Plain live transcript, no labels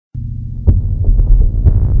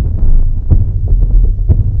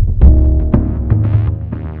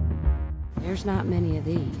There's not many of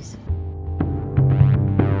these.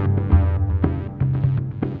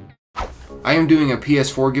 I am doing a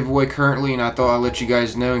PS4 giveaway currently, and I thought I'd let you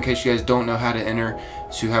guys know in case you guys don't know how to enter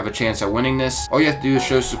to have a chance at winning this. All you have to do is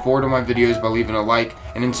show support on my videos by leaving a like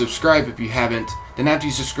and then subscribe if you haven't. Then after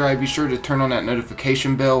you subscribe, be sure to turn on that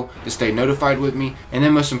notification bell to stay notified with me. And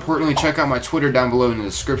then most importantly, check out my Twitter down below in the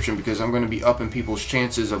description, because I'm going to be upping people's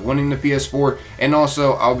chances of winning the PS4, and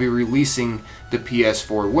also I'll be releasing the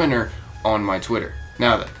PS4 winner on my Twitter.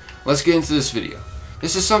 Now then, let's get into this video.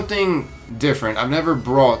 This is something different. I've never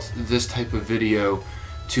brought this type of video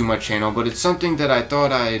to my channel, but it's something that I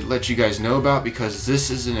thought I'd let you guys know about, because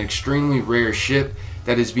this is an extremely rare ship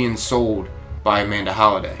that is being sold by Amanda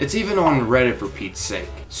Holliday. It's even on Reddit, for Pete's sake.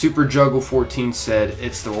 Super Juggle 14 said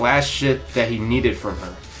it's the last ship that he needed from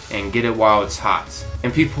her, and get it while it's hot.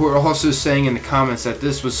 And people were also saying in the comments that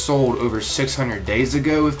this was sold over 600 days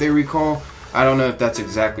ago, if they recall. I don't know if that's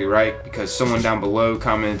exactly right, because someone down below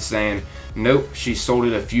commented saying, nope, she sold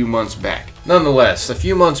it a few months back. Nonetheless, a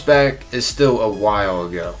few months back is still a while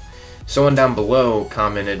ago. Someone down below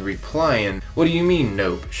commented replying, what do you mean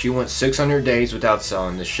nope? She went 600 days without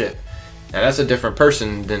selling the ship. Now that's a different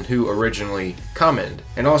person than who originally commented.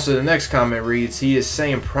 And also the next comment reads, he is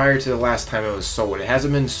saying prior to the last time it was sold. It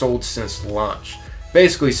hasn't been sold since launch.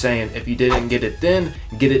 Basically saying, if you didn't get it then,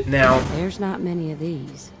 get it now. There's not many of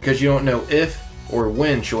these. Because you don't know if or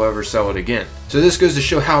when she'll ever sell it again. So this goes to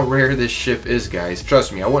show how rare this ship is, guys.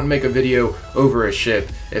 Trust me, I wouldn't make a video over a ship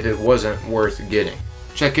if it wasn't worth getting.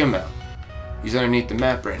 Check him out. He's underneath the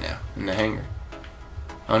map right now, in the hangar.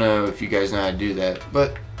 I don't know if you guys know how to do that,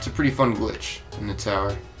 but it's a pretty fun glitch in the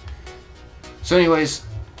tower. So anyways,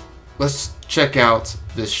 let's check out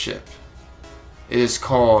this ship. It is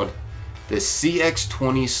called the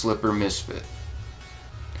CX-20 Slipper Misfit.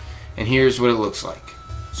 And here's what it looks like.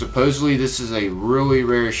 Supposedly this is a really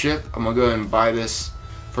rare ship. I'm gonna go ahead and buy this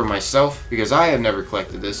for myself because I have never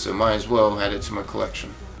collected this, so might as well add it to my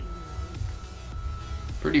collection.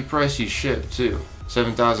 Pretty pricey ship too.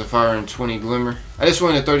 7,520 glimmer. I just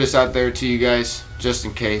wanted to throw this out there to you guys just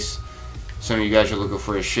in case some of you guys are looking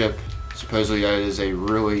for a ship. Supposedly that is a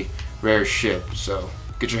really rare ship, so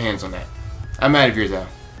get your hands on that. I'm out of here though.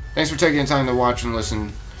 Thanks for taking the time to watch and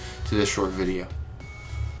listen to this short video.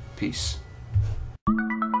 Peace.